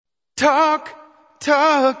Talk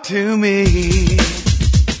to me.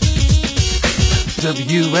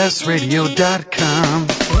 WSRadio.com.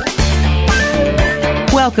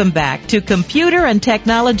 Welcome back to Computer and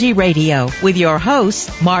Technology Radio with your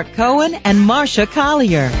hosts, Mark Cohen and Marcia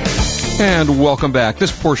Collier. And welcome back.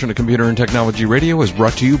 This portion of Computer and Technology Radio is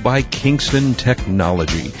brought to you by Kingston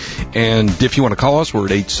Technology. And if you want to call us, we're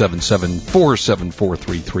at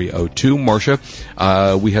 877-474-3302. Marcia,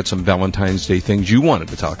 we had some Valentine's Day things you wanted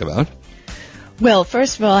to talk about. Well,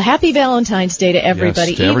 first of all, happy Valentine's Day to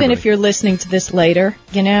everybody. Yes, to everybody. Even if you're listening to this later,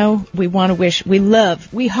 you know, we want to wish,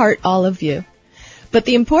 we heart all of you. But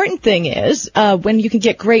the important thing is when you can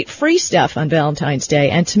get great free stuff on Valentine's Day,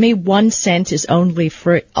 and to me, 1 cent is only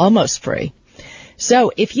free, almost free.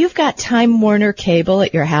 So if you've got Time Warner cable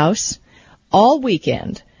at your house, all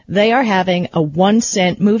weekend they are having a 1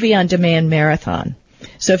 cent movie on demand marathon.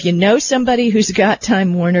 So if you know somebody who's got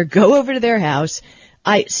Time Warner, go over to their house.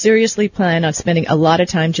 I seriously plan on spending a lot of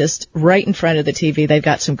time just right in front of the TV. They've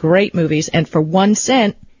got some great movies, and for 1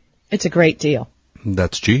 cent, it's a great deal.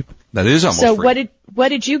 That's cheap. That is almost so free. What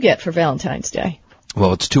did you get for Valentine's Day?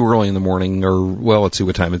 Well, it's too early in the morning, or, well, let's see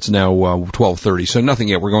what time. It's now 12:30, so nothing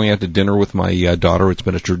yet. We're going out to dinner with my daughter. It's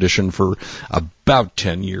been a tradition for about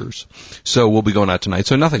 10 years. So we'll be going out tonight,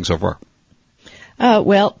 so nothing so far.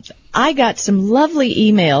 Well, I got some lovely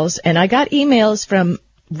emails, and I got emails from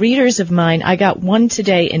readers of mine. I got one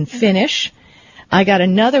today in Finnish. I got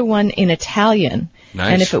another one in Italian.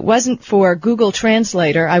 Nice. And if it wasn't for Google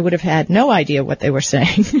Translator, I would have had no idea what they were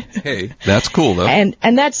saying. Hey, that's cool, though.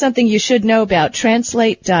 And that's something you should know about,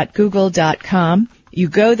 translate.google.com. You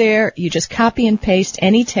go there, you just copy and paste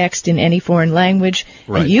any text in any foreign language,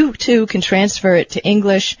 right. And you, too, can transfer it to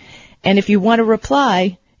English. And if you want to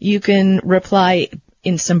reply, you can reply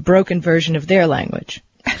in some broken version of their language.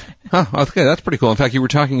 Huh, okay, that's pretty cool. In fact, you were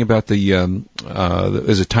talking about the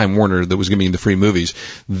is it Time Warner that was giving you the free movies.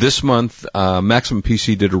 This month, Maximum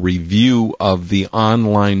PC did a review of the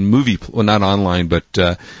online movie, well, not online, but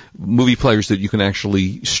movie players that you can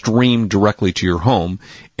actually stream directly to your home.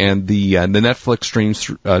 And the Netflix streams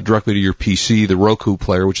directly to your PC. The Roku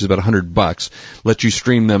player, which is about $100, lets you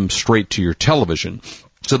stream them straight to your television.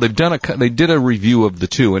 So they did a review of the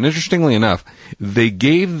two, and interestingly enough, they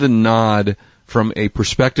gave the nod from a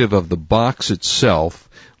perspective of the box itself.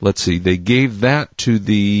 Let's see, they gave that to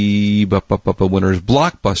the winner's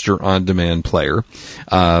Blockbuster on-demand player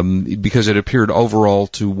because it appeared overall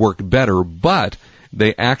to work better, but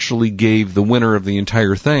they actually gave the winner of the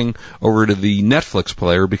entire thing over to the Netflix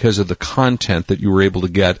player because of the content that you were able to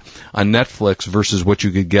get on Netflix versus what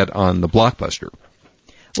you could get on the Blockbuster.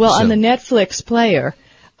 Well, on the Netflix player,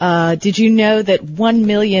 did you know that 1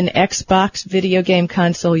 million Xbox video game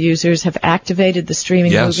console users have activated the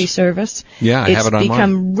streaming movie service? Yeah, I have it on mine. It's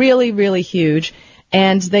become really, really huge.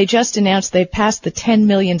 And they just announced they've passed the 10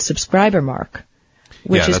 million subscriber mark,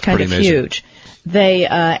 which is kind of huge. They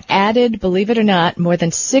added, believe it or not, more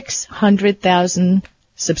than 600,000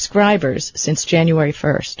 subscribers since January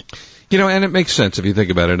 1st. You know, and it makes sense if you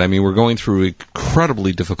think about it. I mean, we're going through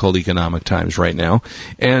incredibly difficult economic times right now,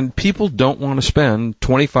 and people don't want to spend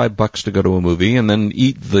 $25 to go to a movie and then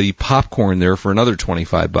eat the popcorn there for another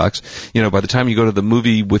 $25. You know, by the time you go to the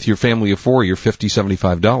movie with your family of four, you're $50,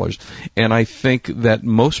 $75. And I think that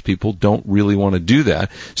most people don't really want to do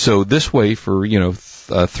that. So this way, for, you know,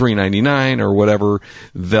 $3.99 or whatever,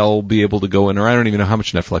 they'll be able to go in, or I don't even know how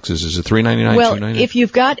much Netflix is. Is it $3.99? Well, $2.99? if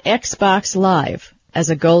you've got Xbox Live as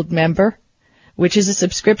a gold member, which is a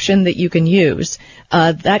subscription that you can use,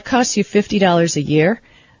 that costs you $50 a year.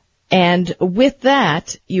 And with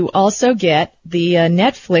that, you also get the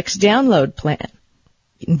Netflix download plan,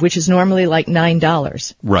 which is normally like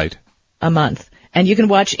 $9 right a month. And you can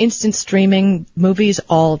watch instant streaming movies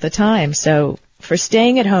all the time. So for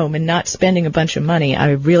staying at home and not spending a bunch of money,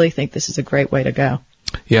 I really think this is a great way to go.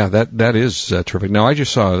 Yeah, that is terrific. Now, I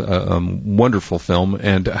just saw a wonderful film,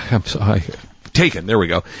 and I'm sorry, Taken, there we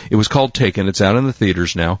go. It was called Taken. It's out in the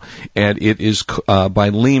theaters now, and it is by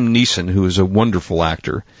Liam Neeson, who is a wonderful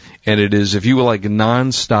actor. And it is, if you will, like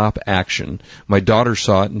non-stop action. My daughter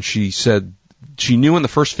saw it, and she said she knew in the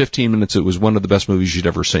first 15 minutes it was one of the best movies she'd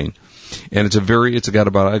ever seen. And it's got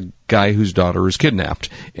about a guy whose daughter is kidnapped.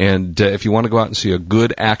 And if you want to go out and see a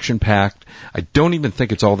good action-packed, I don't even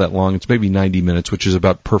think it's all that long. It's maybe 90 minutes, which is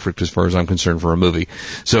about perfect as far as I'm concerned for a movie.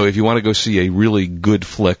 So if you want to go see a really good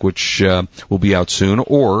flick, which will be out soon,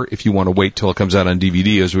 or if you want to wait till it comes out on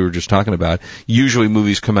DVD, as we were just talking about, usually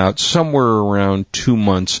movies come out somewhere around 2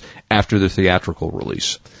 months after the theatrical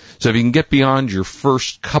release. So if you can get beyond your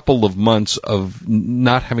first couple of months of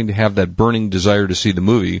not having to have that burning desire to see the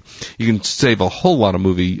movie, you can save a whole lot of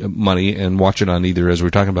movie money and watch it on either, as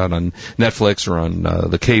we're talking about, on Netflix or on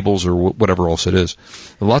the cables or whatever else it is.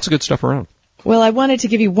 Lots of good stuff around. Well, I wanted to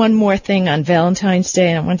give you one more thing on Valentine's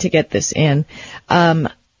Day, and I want to get this in.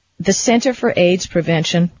 The Center for AIDS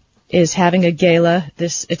Prevention is having a gala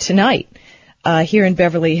tonight here in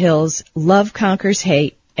Beverly Hills. Love Conquers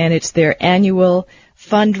Hate, and it's their annual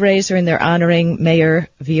fundraiser, and they're honoring Mayor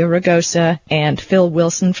Villaraigosa and Phil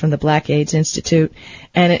Wilson from the Black AIDS Institute.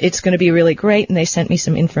 And it's going to be really great, and they sent me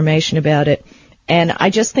some information about it. And I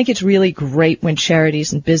just think it's really great when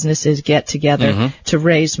charities and businesses get together to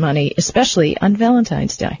raise money, especially on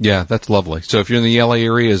Valentine's Day. Yeah, that's lovely. So if you're in the LA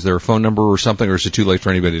area, is there a phone number or something, or is it too late for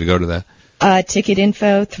anybody to go to that? Ticket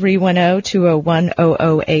info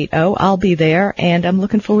 310-201-0080. I'll be there, and I'm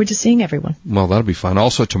looking forward to seeing everyone. Well, that'll be fun.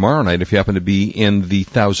 Also, tomorrow night, if you happen to be in the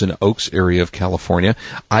Thousand Oaks area of California,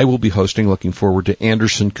 I will be hosting, looking forward to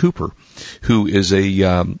Anderson Cooper, who is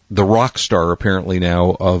the rock star, apparently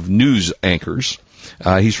now, of news anchors.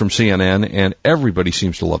 He's from CNN, and everybody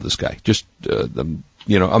seems to love this guy. Just,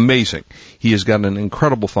 amazing. He has got an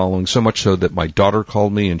incredible following, so much so that my daughter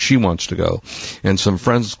called me and she wants to go. And some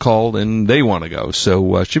friends called and they want to go.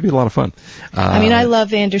 So it should be a lot of fun. I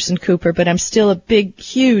love Anderson Cooper, but I'm still a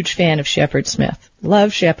huge fan of Shepard Smith.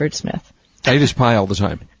 Love Shepard Smith. I eat his pie all the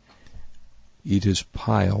time.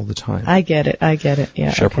 I get it.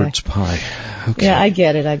 Yeah. Shepherd's pie. Okay. Yeah, I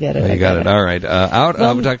get it. You got it. All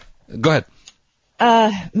right. Go ahead.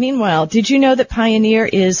 Meanwhile, did you know that Pioneer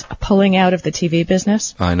is pulling out of the TV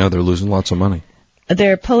business? I know, they're losing lots of money.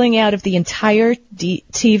 They're pulling out of the entire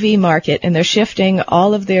TV market, and they're shifting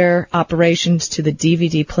all of their operations to the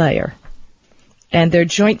DVD player. And they're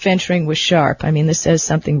joint venturing with Sharp. I mean, this says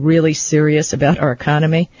something really serious about our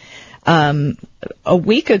economy. A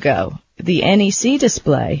week ago, the NEC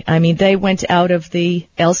display, they went out of the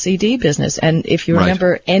LCD business. And if you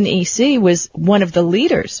remember, NEC was one of the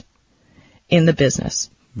leaders in the business.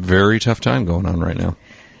 Very tough time going on right now.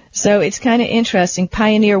 So it's kind of interesting.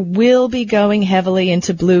 Pioneer will be going heavily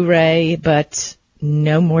into Blu-ray, but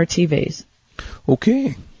no more TVs.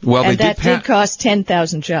 Okay. Well, and that did cost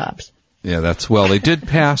 10,000 jobs. Yeah, they did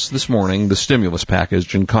pass this morning the stimulus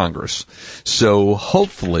package in Congress. So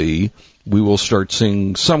hopefully we will start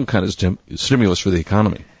seeing some kind of stimulus for the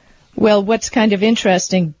economy. Well, what's kind of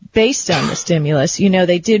interesting, based on the stimulus,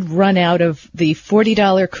 they did run out of the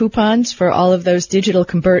 $40 coupons for all of those digital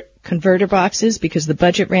converter boxes because the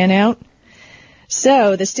budget ran out.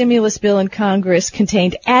 So the stimulus bill in Congress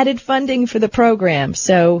contained added funding for the program.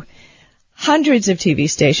 So hundreds of TV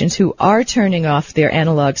stations who are turning off their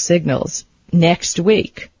analog signals next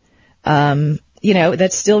week,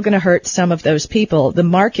 that's still going to hurt some of those people. The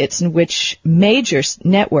markets in which major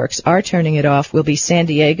networks are turning it off will be San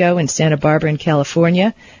Diego and Santa Barbara in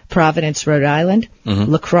California, Providence, Rhode Island,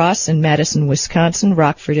 La Crosse and Madison, Wisconsin,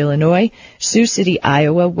 Rockford, Illinois, Sioux City,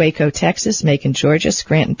 Iowa, Waco, Texas, Macon, Georgia,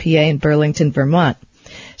 Scranton, PA, and Burlington, Vermont.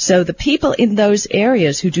 So the people in those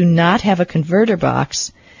areas who do not have a converter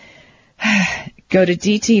box, go to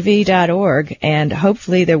dtv.org, and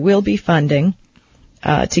hopefully there will be funding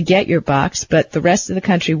to get your box, but the rest of the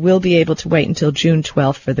country will be able to wait until June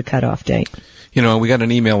 12th for the cutoff date. We got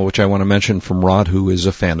an email which I want to mention from Rod, who is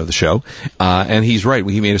a fan of the show, and he's right.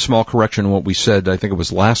 He made a small correction on what we said, I think it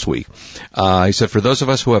was last week. He said, for those of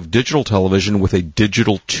us who have digital television with a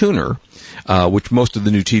digital tuner, which most of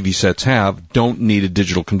the new TV sets have, don't need a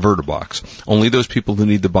digital converter box. Only those people who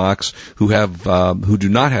need the box who do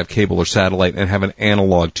not have cable or satellite and have an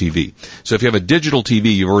analog TV. So if you have a digital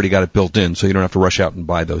TV, you've already got it built in, so you don't have to rush out and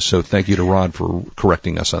buy those. So thank you to Rod for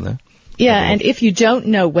correcting us on that. Yeah, and if you don't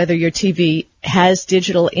know whether your TV has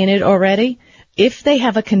digital in it already, if they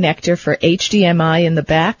have a connector for HDMI in the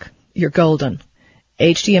back, you're golden.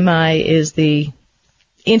 HDMI is the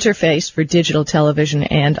interface for digital television,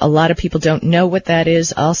 and a lot of people don't know what that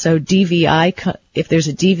is. Also, DVI, if there's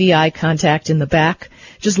a DVI contact in the back,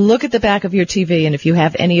 just look at the back of your TV, and if you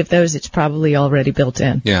have any of those, it's probably already built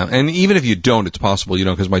in. Yeah, and even if you don't, it's possible,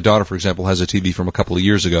 because my daughter, for example, has a TV from a couple of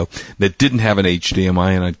years ago that didn't have an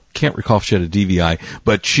HDMI, and I can't recall if she had a DVI,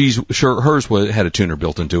 but she's sure hers had a tuner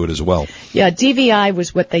built into it as well. Yeah, DVI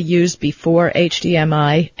was what they used before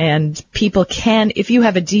HDMI, and people can, if you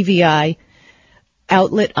have a DVI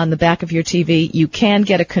outlet on the back of your TV, you can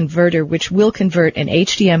get a converter which will convert an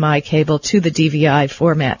HDMI cable to the DVI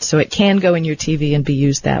format. So it can go in your TV and be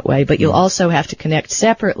used that way, but you'll also have to connect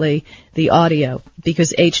separately the audio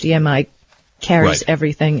because HDMI carries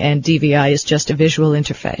everything and DVI is just a visual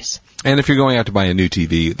interface. And if you're going out to buy a new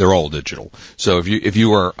TV, they're all digital. So if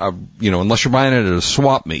you are, unless you're buying it at a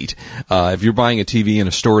swap meet, if you're buying a TV in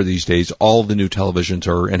a store these days, all the new televisions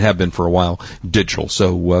are, and have been for a while, digital.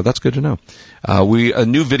 So, that's good to know. A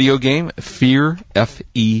new video game, Fear,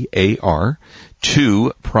 F-E-A-R,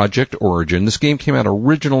 2, Project Origin. This game came out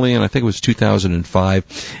originally in, I think it was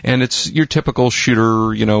 2005, and it's your typical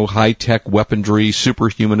shooter, high-tech weaponry,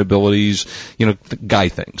 superhuman abilities, guy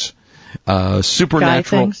things.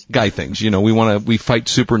 Supernatural guy things. We fight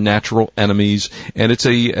supernatural enemies, and it's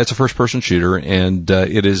a first person shooter, and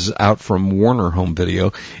it is out from Warner Home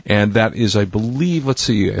Video, and that is, I believe, let's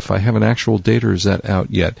see if I have an actual date, or is that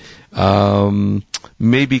out yet?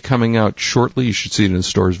 Maybe coming out shortly. You should see it in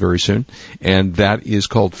stores very soon, and that is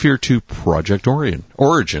called Fear 2 Project Origin.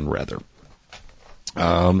 We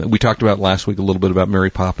talked about last week a little bit about Mary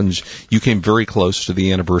Poppins. You came very close to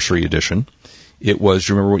the anniversary edition. It was,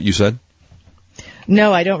 do you remember what you said?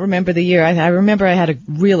 No, I don't remember the year. I remember I had a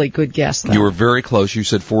really good guess, though. You were very close. You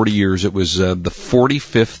said 40 years. It was the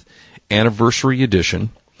 45th anniversary edition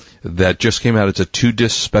that just came out. It's a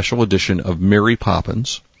 2-disc special edition of Mary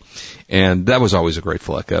Poppins. And that was always a great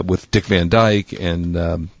flick with Dick Van Dyke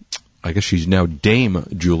and I guess she's now Dame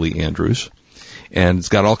Julie Andrews. And it's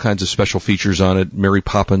got all kinds of special features on it. Mary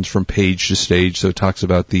Poppins from page to stage. So it talks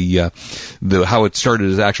about the how it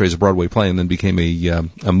started as a Broadway play and then became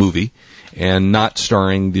a movie, and not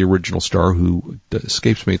starring the original star who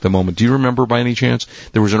escapes me at the moment. Do you remember by any chance?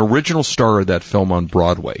 There was an original star of that film on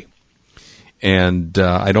Broadway, and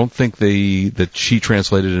I don't think that she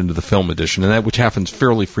translated into the film edition, and that which happens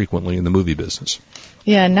fairly frequently in the movie business.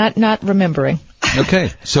 Yeah, not remembering.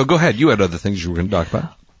 Okay, so go ahead. You had other things you were going to talk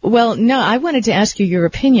about. Well, no, I wanted to ask you your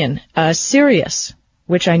opinion. Sirius,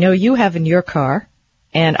 which I know you have in your car,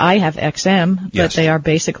 and I have XM, but yes, they are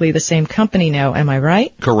basically the same company now, am I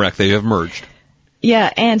right? Correct, they have merged.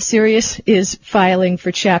 Yeah, and Sirius is filing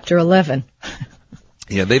for Chapter 11.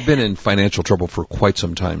 Yeah, they've been in financial trouble for quite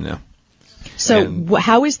some time now. So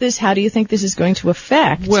how do you think this is going to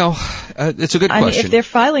affect? Well, it's a good question. I mean, if they're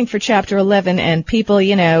filing for Chapter 11 and people,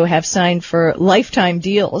 have signed for lifetime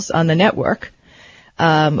deals on the network,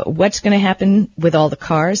 what's going to happen with all the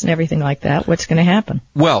cars and everything like that? What's going to happen?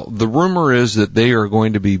 Well, the rumor is that they are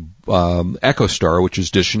going to be, EchoStar, which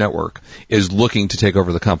is Dish Network, is looking to take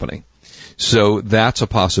over the company. So that's a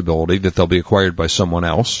possibility that they'll be acquired by someone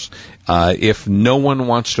else. If no one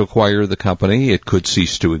wants to acquire the company, it could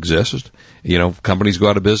cease to exist. Companies go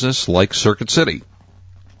out of business like Circuit City.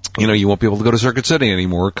 You won't be able to go to Circuit City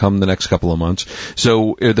anymore come the next couple of months.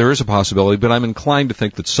 So there is a possibility, but I'm inclined to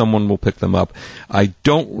think that someone will pick them up. I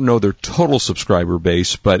don't know their total subscriber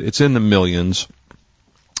base, but it's in the millions.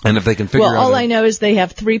 And if they can figure out... Well, all I know is they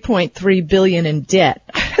have $3.3 billion in debt.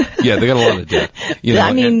 Yeah, they got a lot of debt.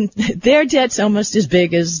 Their debt's almost as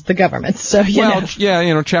big as the government, so know.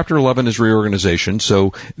 Yeah, Chapter 11 is reorganization,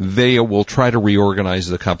 so they will try to reorganize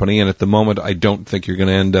the company, and at the moment, I don't think you're going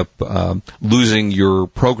to end up losing your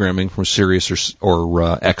programming from Sirius or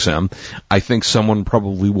XM. I think someone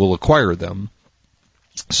probably will acquire them.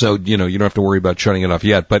 So, you don't have to worry about shutting it off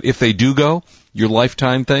yet. But if they do go, your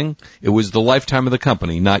lifetime thing, it was the lifetime of the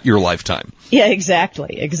company, not your lifetime. Yeah,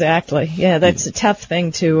 exactly. Yeah, that's a tough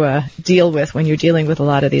thing to deal with when you're dealing with a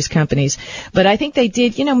lot of these companies. But I think they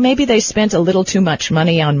did, maybe they spent a little too much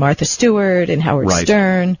money on Martha Stewart and Howard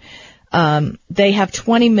Stern. They have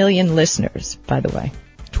 20 million listeners, by the way.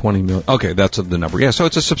 20 million. Okay, that's the number. Yeah, so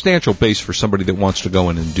it's a substantial base for somebody that wants to go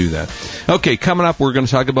in and do that. Okay, coming up, we're going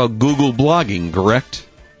to talk about Google blogging, correct?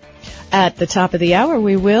 At the top of the hour,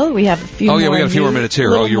 we will. We have a few we got a few more minutes here.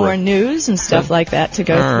 More right. News and stuff like that to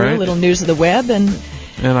go through. Right. A little news of the web, and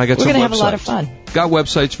I got we're going to have a lot of fun. Got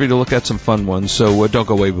websites for you to look at, some fun ones, so don't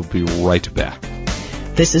go away. We'll be right back.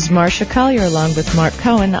 This is Marcia Collier along with Mark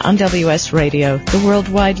Cohen on WS Radio, the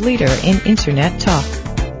worldwide leader in Internet talk.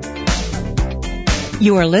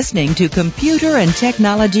 You are listening to Computer and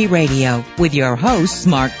Technology Radio with your hosts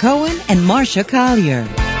Mark Cohen and Marcia Collier.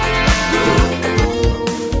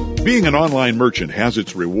 Being an online merchant has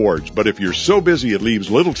its rewards, but if you're so busy it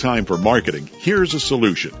leaves little time for marketing, here's a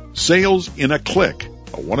solution. Sales in a Click,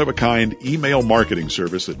 a one-of-a-kind email marketing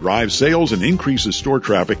service that drives sales and increases store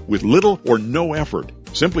traffic with little or no effort.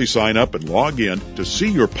 Simply sign up and log in to see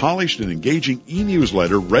your polished and engaging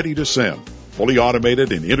e-newsletter ready to send. Fully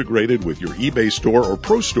automated and integrated with your eBay store or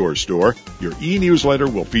ProStore store, your e-newsletter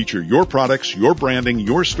will feature your products, your branding,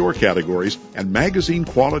 your store categories, and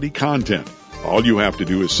magazine-quality content. All you have to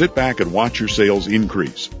do is sit back and watch your sales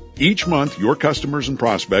increase. Each month, your customers and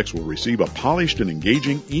prospects will receive a polished and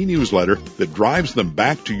engaging e-newsletter that drives them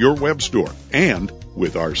back to your web store. And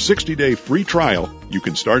with our 60-day free trial, you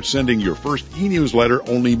can start sending your first e-newsletter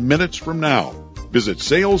only minutes from now. Visit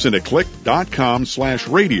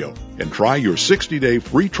salesiniclick.com/radio and try your 60-day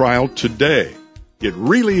free trial today. It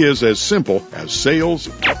really is as simple as sales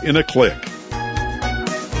in a click.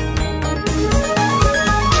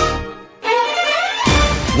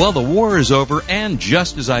 Well, the war is over, and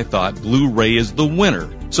just as I thought, Blu-ray is the winner.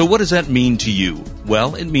 So what does that mean to you?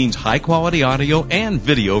 Well, it means high-quality audio and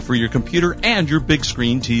video for your computer and your big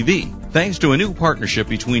screen TV. Thanks to a new partnership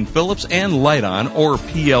between Philips and Lite-On, or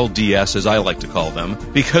PLDS as I like to call them,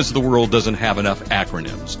 because the world doesn't have enough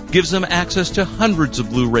acronyms, gives them access to hundreds of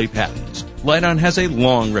Blu-ray patents. Lite-On has a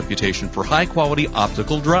long reputation for high-quality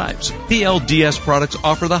optical drives. PLDS products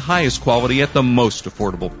offer the highest quality at the most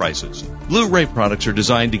affordable prices. Blu-ray products are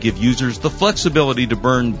designed to give users the flexibility to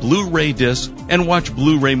burn Blu-ray discs and watch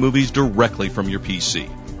Blu-ray movies directly from your PC.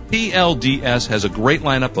 PLDS has a great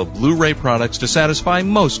lineup of Blu-ray products to satisfy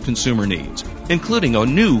most consumer needs, including a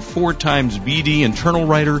new 4x BD internal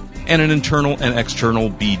writer and an internal and external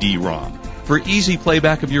BD-ROM for easy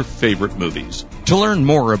playback of your favorite movies. To learn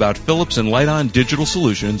more about Philips and Lite-On digital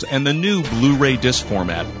solutions and the new Blu-ray disc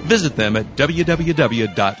format, visit them at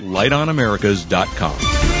www.liteonamericas.com.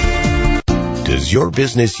 Does your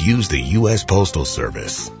business use the U.S. Postal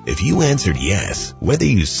Service? If you answered yes, whether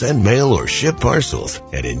you send mail or ship parcels,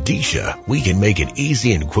 at Indicia, we can make it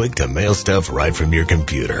easy and quick to mail stuff right from your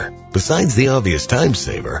computer. Besides the obvious time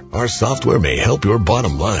saver, our software may help your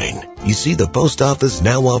bottom line. You see, the post office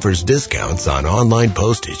now offers discounts on online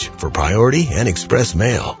postage for priority and express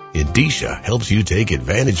mail. Indicia helps you take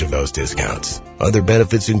advantage of those discounts. Other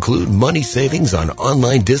benefits include money savings on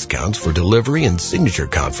online discounts for delivery and signature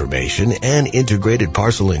confirmation and integrated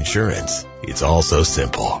parcel insurance. It's all so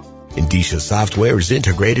simple. Indicia software is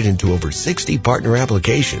integrated into over 60 partner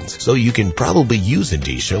applications, so you can probably use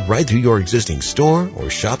Indicia right through your existing store or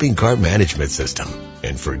shopping cart management system.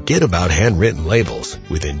 And forget about handwritten labels.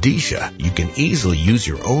 With Indicia, you can easily use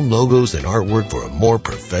your own logos and artwork for a more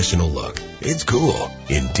professional look. It's cool.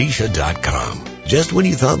 Indicia.com. Just when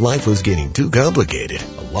you thought life was getting too complicated,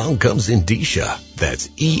 along comes Indicia. That's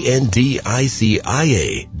ENDICIA.com.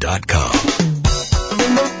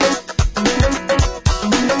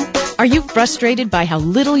 Are you frustrated by how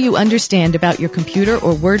little you understand about your computer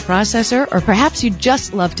or word processor? Or perhaps you'd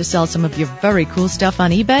just love to sell some of your very cool stuff on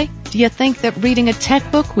eBay? Do you think that reading a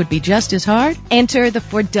tech book would be just as hard? Enter the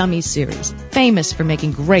For Dummies series, famous for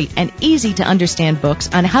making great and easy-to-understand books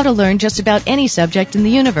on how to learn just about any subject in the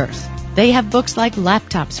universe. They have books like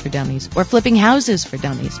Laptops for Dummies, or Flipping Houses for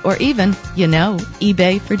Dummies, or even,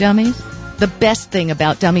 eBay for Dummies. The best thing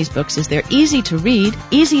about Dummies books is they're easy to read,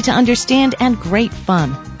 easy to understand, and great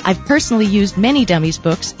fun. I've personally used many Dummies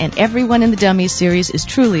books, and every one in the Dummies series is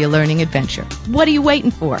truly a learning adventure. What are you waiting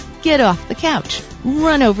for? Get off the couch.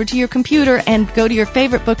 Run over to your computer and go to your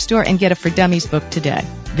favorite bookstore and get a For Dummies book today.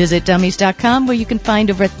 Visit Dummies.com, where you can find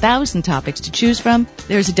over 1,000 topics to choose from.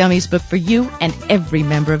 There's a Dummies book for you and every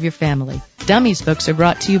member of your family. Dummies books are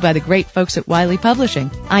brought to you by the great folks at Wiley Publishing.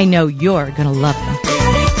 I know you're going to love them.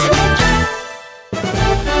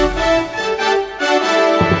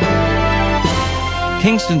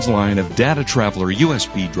 Kingston's line of Data Traveler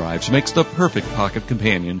USB drives makes the perfect pocket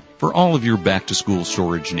companion for all of your back-to-school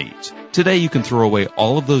storage needs. Today you can throw away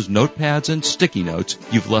all of those notepads and sticky notes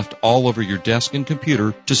you've left all over your desk and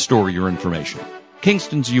computer to store your information.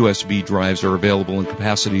 Kingston's USB drives are available in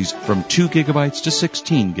capacities from 2 gigabytes to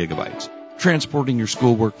 16 gigabytes. Transporting your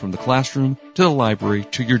schoolwork from the classroom to the library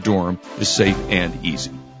to your dorm is safe and easy.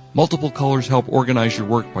 Multiple colors help organize your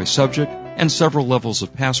work by subject, and several levels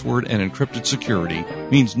of password and encrypted security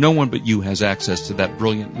means no one but you has access to that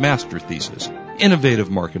brilliant master thesis, innovative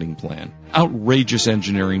marketing plan, outrageous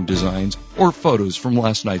engineering designs, or photos from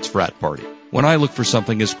last night's frat party. When I look for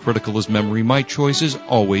something as critical as memory, my choice is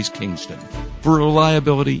always Kingston. For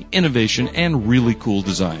reliability, innovation, and really cool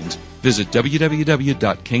designs, visit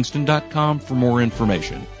www.kingston.com for more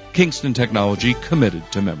information. Kingston Technology, committed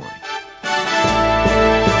to memory.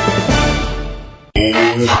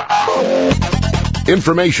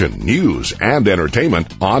 Information, news, and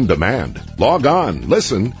entertainment on demand. Log on,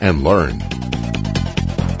 listen, and learn.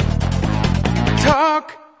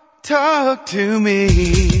 Talk to me.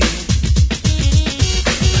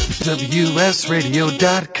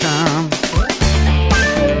 WSRadio.com.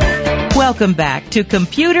 Welcome back to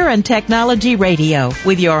Computer and Technology Radio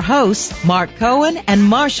with your hosts, Mark Cohen and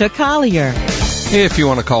Marcia Collier. If you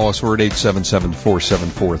want to call us, we're at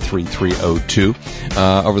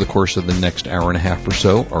 877-474-3302. Over the course of the next hour and a half or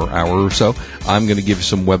so, or hour or so, I'm going to give you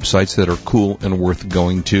some websites that are cool and worth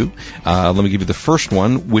going to. Let me give you the first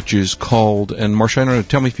one, which is called, and Marcia, I don't know,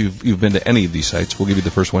 tell me if you've been to any of these sites. We'll give you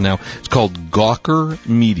the first one now. It's called Gawker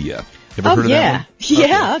Media. Ever heard of that one?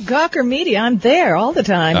 Yeah, Gawker Media. I'm there all the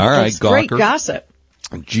time. All right, it's great Gawker. gossip.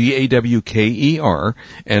 Gawker,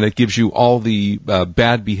 and it gives you all the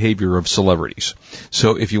bad behavior of celebrities.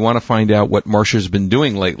 So if you want to find out what Marcia's been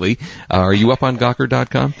doing lately, are you up on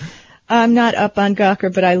Gawker.com? I'm not up on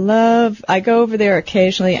Gawker, but I go over there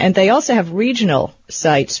occasionally, and they also have regional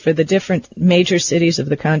sites for the different major cities of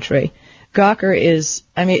the country. Gawker is,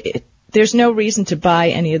 there's no reason to buy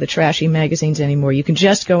any of the trashy magazines anymore. You can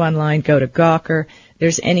just go online, go to Gawker.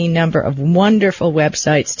 There's any number of wonderful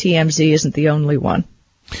websites. TMZ isn't the only one.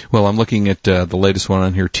 Well, I'm looking at the latest one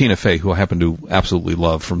on here. Tina Fey, who I happen to absolutely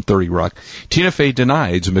love from 30 Rock. Tina Fey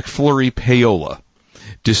denies McFlurry payola.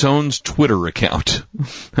 Disowns Twitter account.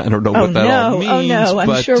 I don't know what that all means. Oh, no.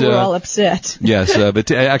 I'm sure we're all upset. Yes, but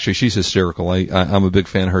actually she's hysterical. I'm a big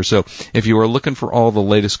fan of her. So if you are looking for all the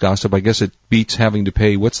latest gossip, I guess it beats having to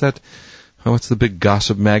pay, what's that? What's the big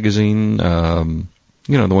gossip magazine? The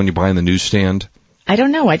one you buy in the newsstand. I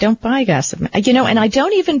don't know. I don't buy gossip. And I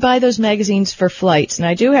don't even buy those magazines for flights. And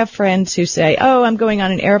I do have friends who say, I'm going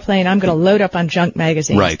on an airplane. I'm going to load up on junk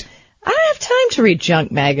magazines. Right. I don't have time to read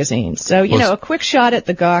junk magazines. So, a quick shot at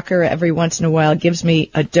the Gawker every once in a while gives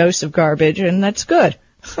me a dose of garbage, and that's good.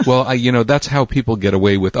 Well, that's how people get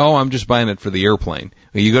away with, I'm just buying it for the airplane.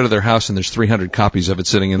 You go to their house and there's 300 copies of it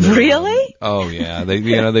sitting in there. Really? Oh, yeah. They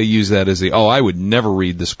use that as I would never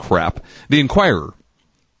read this crap. The Inquirer.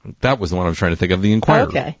 That was the one I was trying to think of. The Inquirer.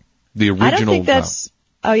 Okay. The original. I don't think that's.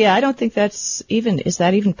 I don't think that's even. Is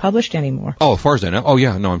that even published anymore? Oh, as far as I know. Oh,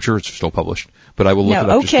 yeah. No, I'm sure it's still published. But I will look it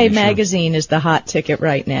up. OK Magazine is the hot ticket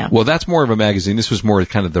right now. Well, that's more of a magazine. This was more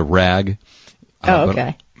kind of the rag.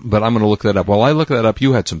 Okay. But I'm going to look that up. While I look that up,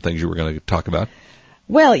 you had some things you were going to talk about.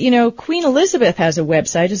 Well, Queen Elizabeth has a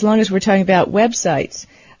website. As long as we're talking about websites.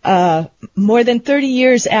 More than 30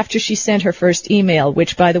 years after she sent her first email,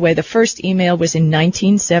 which, by the way, the first email was in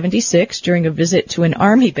 1976 during a visit to an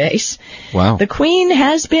army base. Wow. The Queen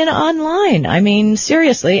has been online.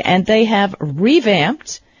 Seriously, and they have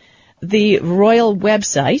revamped the royal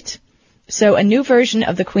website. So a new version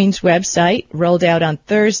of the Queen's website rolled out on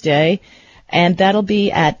Thursday, and that'll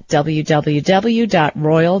be at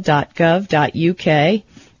www.royal.gov.uk.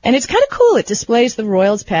 And it's kind of cool. It displays the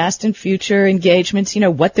royals' past and future engagements,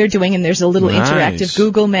 what they're doing, and there's a little interactive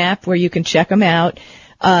Google map where you can check them out.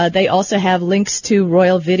 They also have links to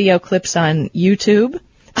royal video clips on YouTube,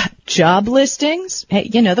 job listings. Hey,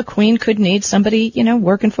 the Queen could need somebody,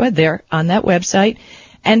 working for her there on that website.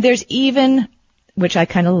 And there's even, which I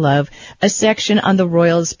kind of love, a section on the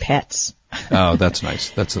royals' pets. Oh, that's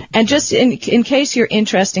nice. And just in case you're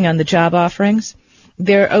interested on the job offerings,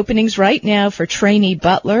 there are openings right now for trainee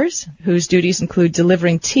butlers, whose duties include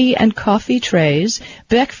delivering tea and coffee trays,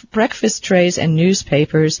 breakfast trays, and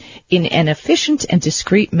newspapers in an efficient and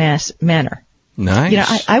discreet manner.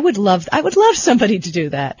 Nice. I would love somebody to do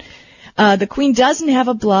that. The Queen doesn't have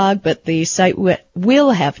a blog, but the site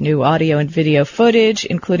will have new audio and video footage,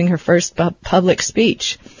 including her first public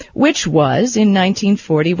speech, which was in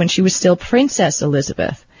 1940 when she was still Princess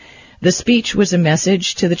Elizabeth. The speech was a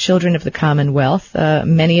message to the children of the Commonwealth,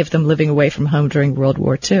 many of them living away from home during World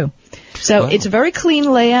War II. So It's a very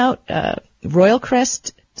clean layout, royal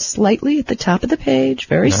crest slightly at the top of the page,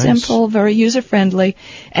 very simple, very user-friendly,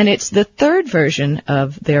 and it's the third version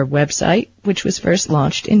of their website, which was first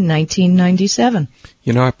launched in 1997.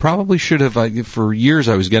 I probably should have, for years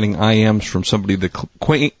I was getting IMs from somebody that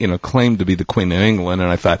claimed to be the Queen of England, and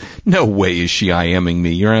I thought, no way is she IMing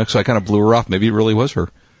me, so I kind of blew her off. Maybe it really was her.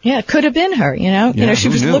 Yeah, it could have been her, she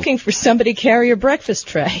was looking for somebody to carry her breakfast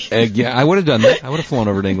tray. I would have done that. I would have flown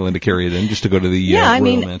over to England to carry it in just to go to the royal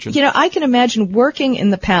mansion. I can imagine working in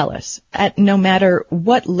the palace at no matter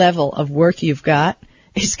what level of work you've got.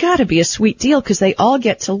 It's got to be a sweet deal because they all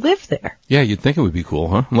get to live there. Yeah, you'd think it would be cool,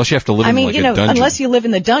 huh? Unless you have to live in a dungeon. Unless you live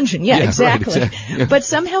in the dungeon. Yeah, exactly. Right, yeah. But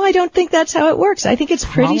somehow I don't think that's how it works. I think it's a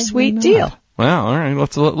pretty sweet deal. Wow, all right.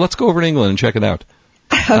 Let's go over to England and check it out.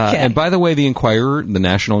 Okay. And by the way, the Enquirer, the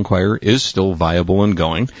National Enquirer, is still viable and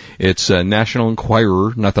going. It's National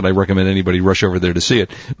Enquirer, not that I recommend anybody rush over there to see it,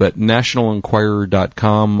 but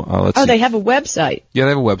nationalenquirer.com. They have a website. Yeah,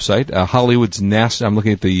 they have a website. Hollywood's nasty. I'm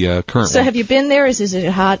looking at the current So one. have you been there? Is it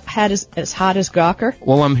as hot as Gawker?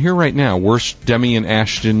 Well, I'm here right now. Worst Demi and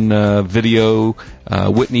Ashton video,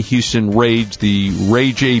 Whitney Houston Rage, the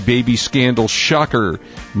Ray J baby scandal shocker,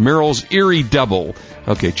 Meryl's eerie double.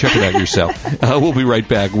 Okay, check it out yourself. We'll be right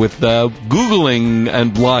back with Googling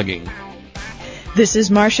and blogging. This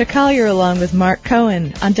is Marcia Collier along with Mark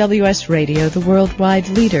Cohen on WS Radio, the worldwide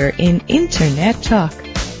leader in Internet talk.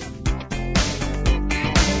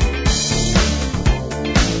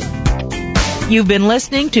 You've been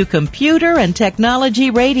listening to Computer and Technology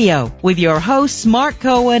Radio with your hosts Mark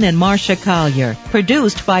Cohen and Marcia Collier.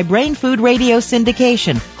 Produced by Brain Food Radio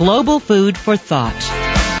Syndication, global food for thought.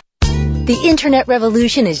 The Internet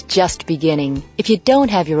revolution is just beginning. If you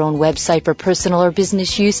don't have your own website for personal or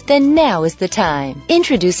business use, then now is the time.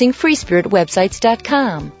 Introducing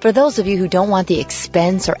FreeSpiritWebsites.com. For those of you who don't want the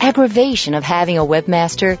expense or aggravation of having a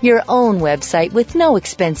webmaster, your own website with no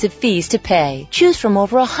expensive fees to pay. Choose from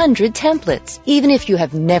over 100 templates. Even if you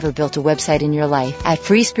have never built a website in your life, at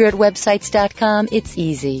FreeSpiritWebsites.com, it's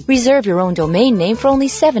easy. Reserve your own domain name for only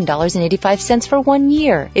 $7.85 for 1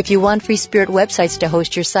 year. If you want Free Spirit Websites to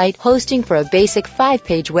host your site, hosting for a basic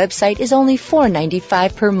 5-page website is only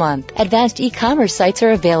 $4.95 per month. Advanced e-commerce sites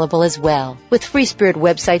are available as well. With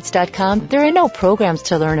FreeSpiritWebsites.com, there are no programs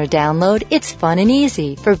to learn or download. It's fun and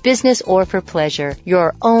easy, for business or for pleasure.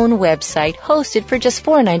 Your own website hosted for just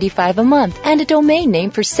 $4.95 a month and a domain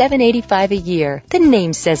name for $7.85 a year. The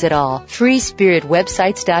name says it all.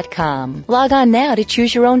 FreeSpiritWebsites.com. Log on now to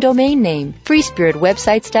choose your own domain name.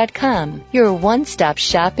 FreeSpiritWebsites.com. Your one-stop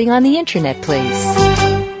shopping on the Internet place.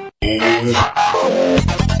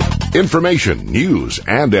 Information, news,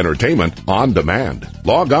 and entertainment on demand.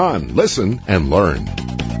 Log on, listen, and learn.